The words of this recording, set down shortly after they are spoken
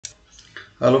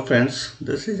Hello friends,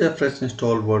 this is a fresh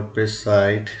installed WordPress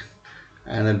site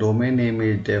and the domain name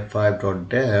is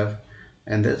dev5.dev.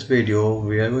 In this video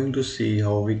we are going to see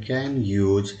how we can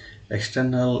use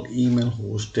external email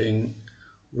hosting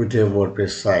with a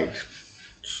WordPress site.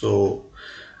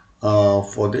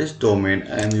 For this domain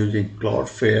I am using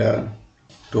Cloudflare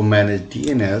to manage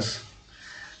DNS,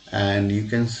 and you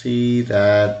can see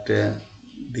that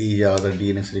these are the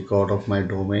DNS record of my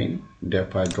domain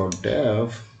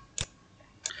dev5.dev,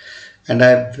 and I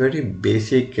have very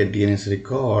basic DNS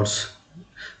records.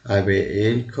 I have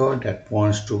a record that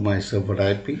points to my server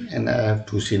IP, and I have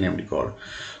two CNAME record.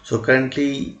 So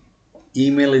currently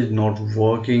email is not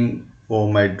working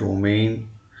for my domain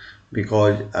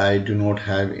because I do not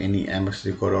have any MX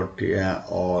record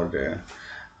or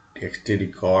TXT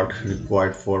record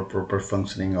required for proper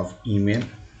functioning of email.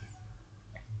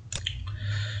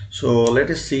 So let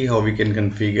us see how we can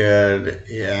configure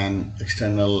an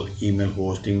external email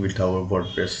hosting with our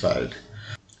WordPress site.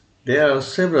 There are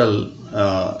several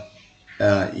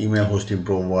email hosting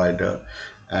provider,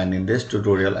 and in this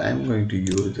tutorial I am going to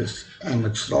use this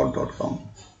MXroute.com.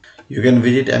 You can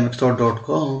visit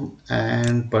MXroute.com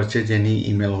and purchase any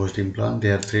email hosting plan.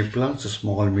 There are three plans: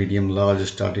 small, medium, large,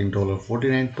 starting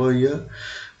 $49 per year.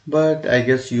 But I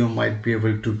guess you might be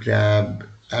able to grab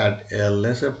at a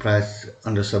lesser price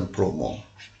under some promo.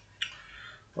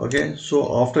 Okay,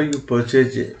 so after you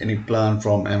purchase any plan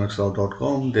from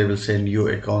MXroute.com, they will send you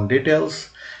account details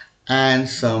and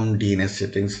some DNS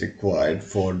settings required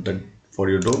for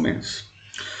your domains.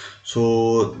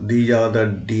 So these are the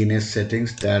DNS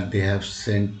settings that they have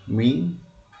sent me,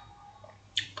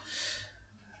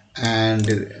 and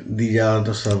these are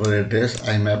the server address,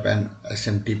 IMAP and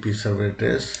SMTP server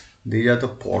address. These are the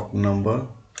port number.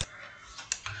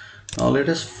 Now let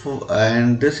us,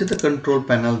 and this is the control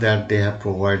panel that they have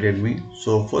provided me.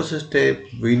 So first step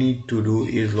we need to do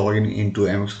is login into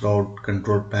MXroute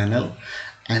control panel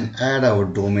and add our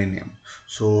domain name.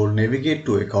 So navigate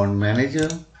to account manager,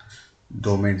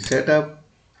 domain setup,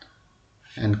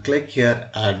 and click here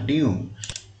add new,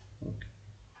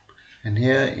 and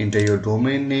here enter your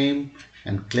domain name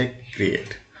and click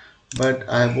create. But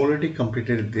I have already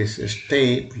completed this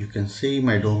step. You can see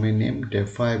my domain name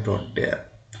dev5.dev.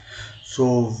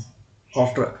 So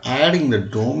after adding the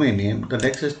domain name, the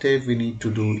next step we need to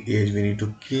do is we need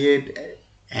to create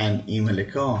an email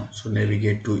account. So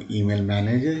navigate to email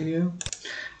manager here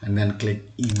and then click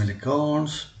email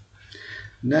accounts.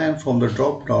 Then from the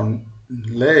drop down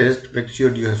list, make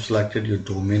sure you have selected your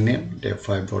domain name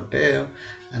dev5.dev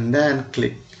and then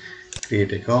click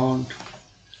create account,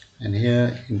 and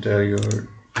here enter your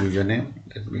username.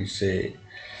 Let me say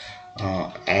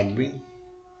admin.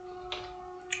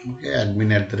 Okay,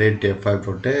 admin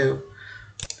 @dev5.dev,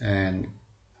 and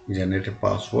generate a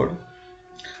password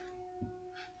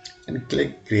and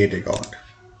click create account.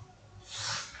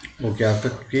 Okay,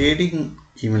 after creating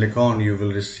email account you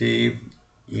will receive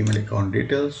email account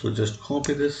details. So just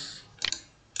copy this.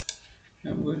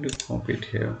 I'm going to copy it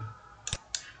here.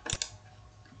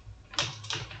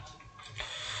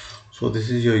 So this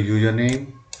is your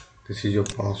username, this is your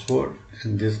password,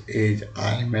 and this is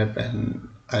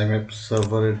IMAP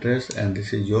server address, and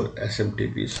this is your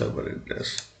SMTP server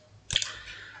address.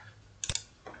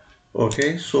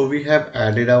 Okay, so we have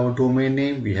added our domain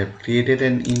name, we have created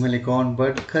an email account,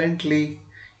 but currently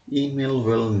email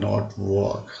will not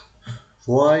work.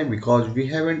 Why? Because we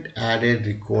haven't added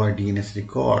required DNS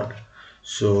record.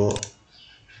 So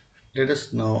let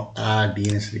us now add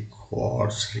DNS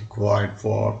records required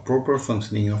for proper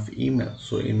functioning of email.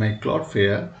 So in my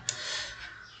Cloudflare,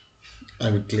 I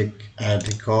will click add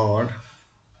record,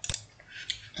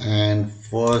 and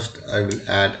first I will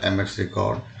add MX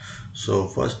record. So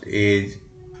first is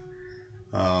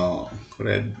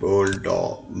Red Bull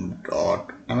dot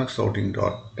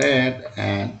MXrouting.net,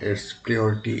 and its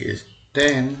priority is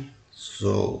 10.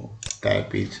 So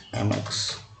type is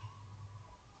MX.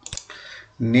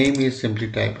 Name is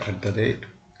simply type @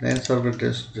 then server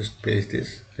address, just paste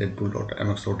this Red Bull dot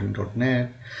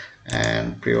MXrouting.net,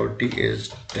 and priority is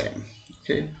 10.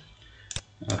 Okay,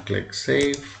 now click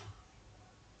save.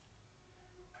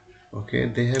 Okay,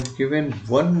 they have given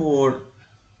one more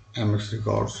MX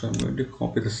record, so I'm going to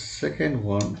copy the second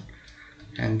one,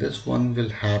 and this one will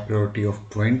have priority of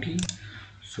 20.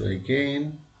 So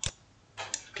again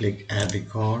click add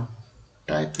record,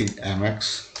 type is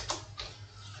MX,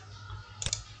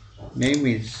 name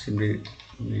is simply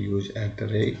use @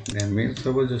 then mail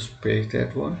server, just paste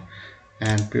that one,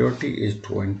 and priority is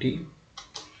 20.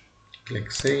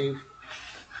 Click save.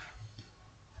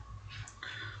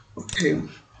 Okay,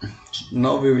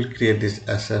 now we will create this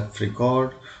SF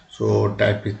record. So So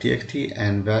type is txt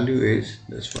and value is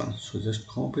this one. So just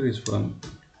copy this one,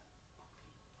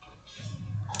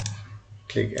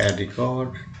 click add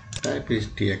record, type is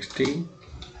txt,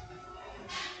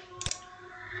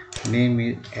 name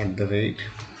is @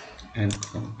 and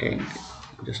content,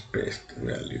 just paste the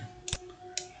value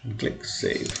and click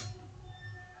save.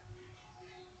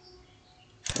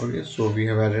 Okay, so we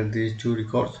have added these two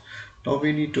records. Now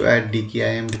we need to add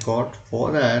DKIM record.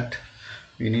 For that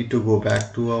we need to go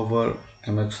back to our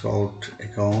MXroute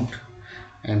account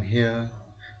and here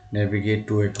navigate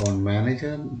to account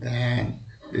manager, then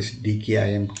this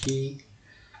DKIM key.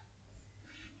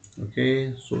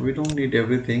 Okay, so we don't need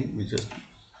everything, we just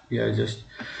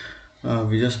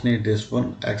need this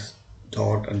one,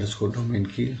 x._domain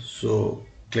key. So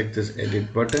click this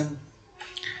edit button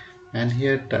and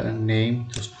here name,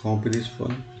 just copy this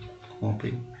one,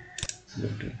 copy,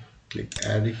 click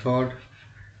add record,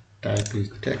 type is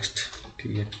text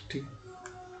txt,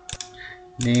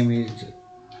 name is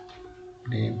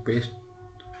name, paste,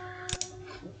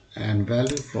 and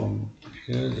value from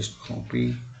here just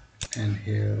copy and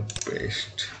here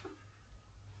paste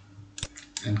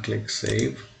and click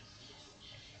save.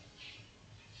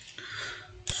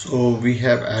 So we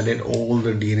have added all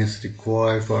the DNS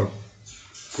required for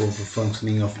proper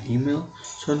functioning of email.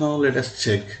 So now let us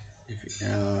check if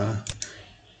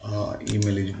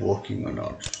email is working or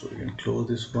not. So you can close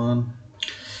this one.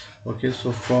 Okay,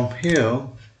 so from here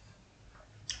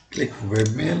click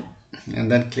webmail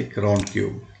and then click round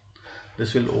cube.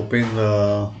 This will open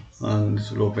a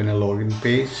login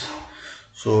page.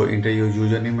 So enter your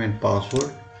username and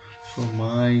password. So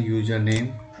my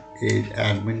username is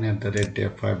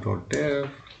admin@dev5.dev.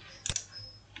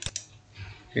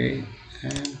 Okay,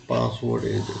 and password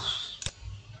is this.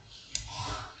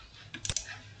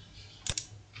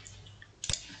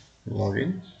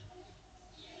 Login.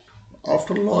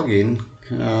 After login,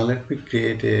 let me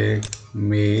create a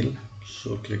mail.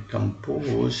 So click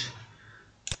compose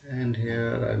and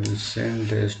here I will send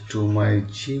this to my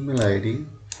Gmail ID.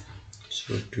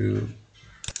 So to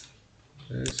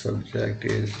the subject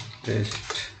is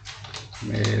test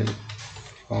mail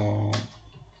from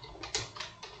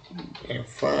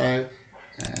F5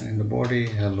 and in the body,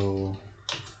 hello,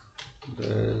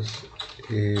 this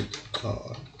is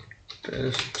our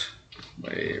test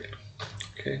mail.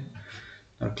 Okay,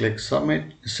 now click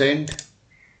submit, send,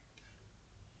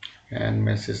 and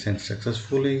message sent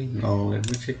successfully. Now let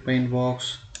me check my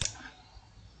inbox.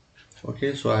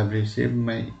 Okay, so I have received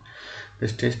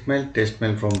this test mail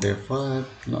from F5.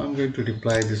 Now I'm going to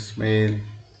reply this mail.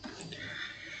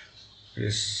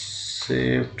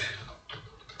 Received,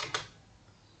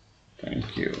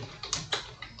 thank you.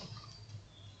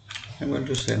 I'm going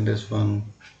to send this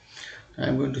one.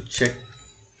 I'm going to check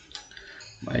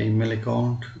my email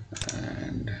account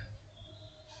and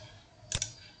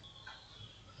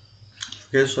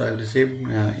okay, so I received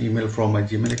email from my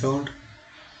Gmail account.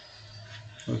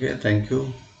 Okay, thank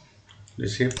you.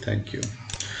 Received, thank you.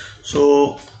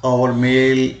 So our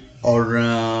mail or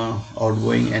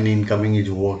outgoing and incoming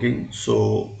is working.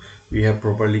 So we have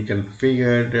properly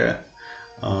configured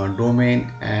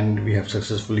domain and we have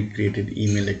successfully created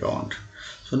email account.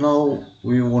 So now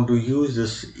we want to use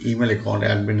this email account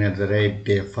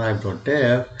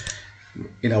admin@dev5.dev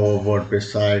in our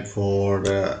WordPress site for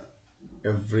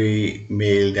every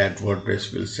mail that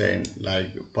WordPress will send,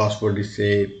 like password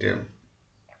reset,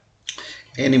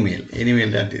 any mail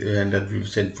that we've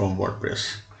sent from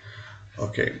WordPress.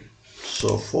 Okay,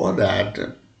 so for that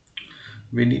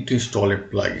we need to install a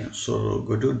plugin. So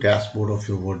go to dashboard of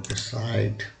your WordPress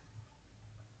site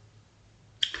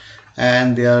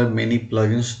and there are many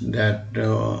plugins that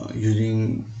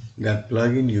using that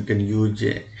plugin you can use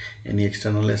any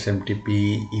external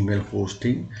SMTP email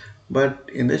hosting, but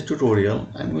in this tutorial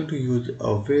I'm going to use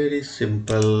a very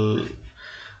simple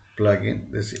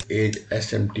plugin. This is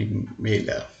SMTP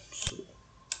mailer. So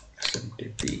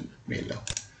SMTP mailer.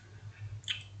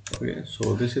 Okay,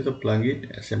 so this is the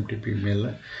plugin SMTP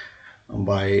mailer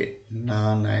by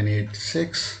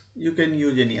Na986. You can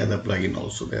use any other plugin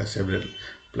also, there are several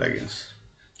plugins.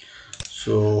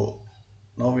 So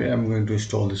now I'm going to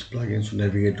install this plugin. So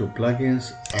navigate to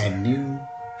plugins, add new,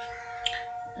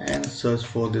 and search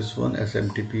for this one,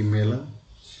 SMTP mailer.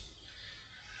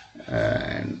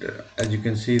 And as you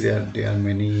can see there are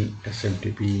many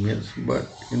SMTP emails, but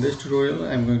in this tutorial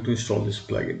I'm going to install this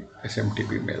plugin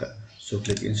SMTP mailer. So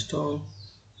click install,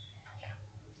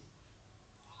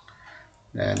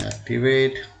 then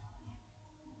activate,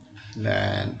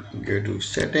 then go to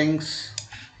settings,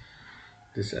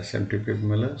 this SMTP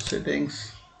mailer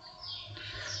settings,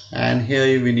 and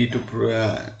here we need to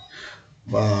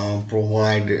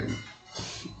provide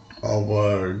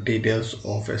our details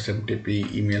of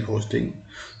SMTP email hosting.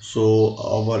 So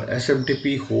our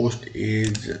SMTP host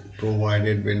is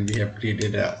provided when we have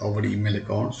created our email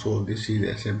account. So this is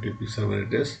SMTP server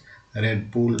address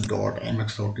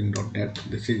redpool.mxrouting.net.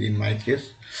 This is in my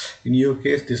case. In your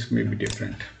case, this may be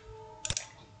different.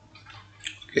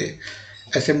 Okay.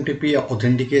 SMTP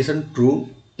authentication true.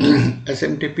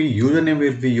 SMTP username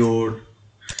will be your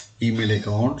email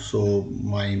account. So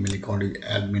my email account is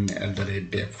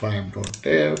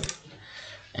admin@dev5.dev,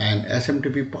 and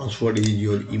SMTP password is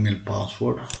your email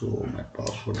password. So my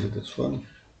password is this one.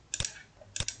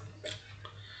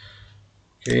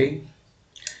 Okay.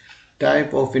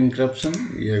 Type of encryption,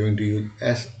 we are going to use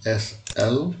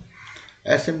SSL.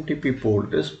 SMTP port,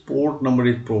 this port number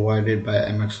is provided by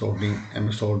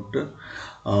MXroute,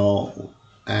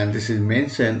 and this is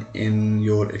mentioned in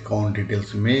your account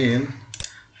details mail,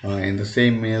 in the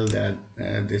same mail that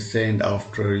they send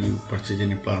after you purchase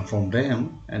any plan from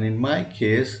them. And in my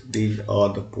case, these are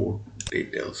the port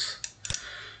details.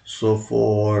 So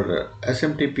for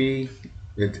SMTP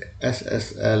with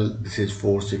SSL, this is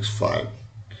 465.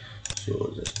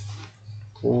 So just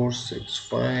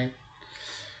 465.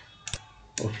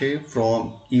 Okay,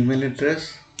 from email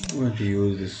address, I'm going to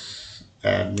use this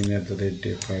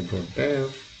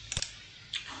admin@dev5.dev,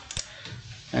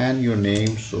 and your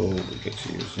name. So we can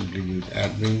simply use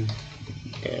admin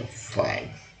dev5.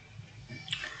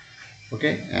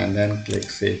 Okay, and then click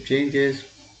save changes.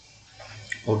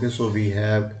 Okay, so we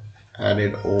have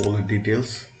added all the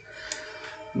details.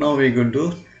 Now we're going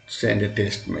to send a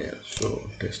test mail. So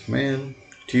test mail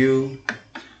to,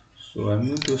 so I'm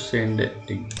going to send a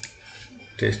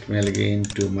test mail again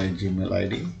to my Gmail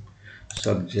ID.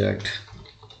 Subject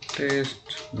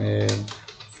test mail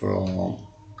from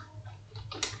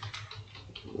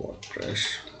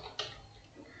WordPress.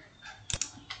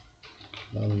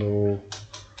 Hello,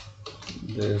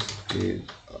 this is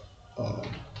a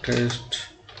test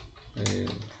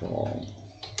mail from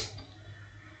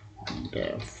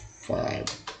the 5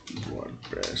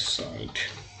 WordPress site.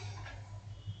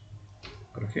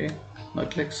 Okay, now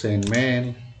click send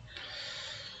mail,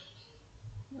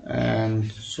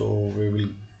 and so we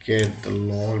will get the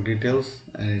log details,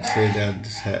 and it says that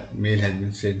this mail has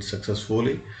been sent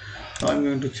successfully. Now I'm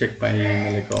going to check my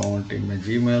email account in my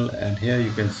Gmail, and here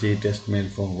you can see test mail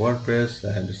from WordPress.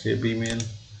 I have received email.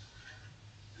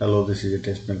 Hello, this is a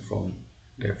test mail from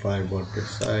the 5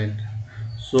 WordPress site.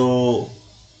 So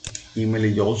email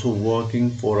is also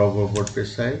working for our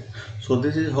WordPress site. So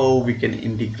this is how we can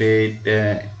integrate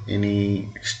any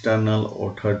external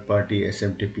or third-party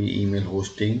SMTP email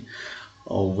hosting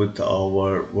with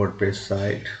our WordPress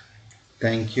site.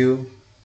 Thank you.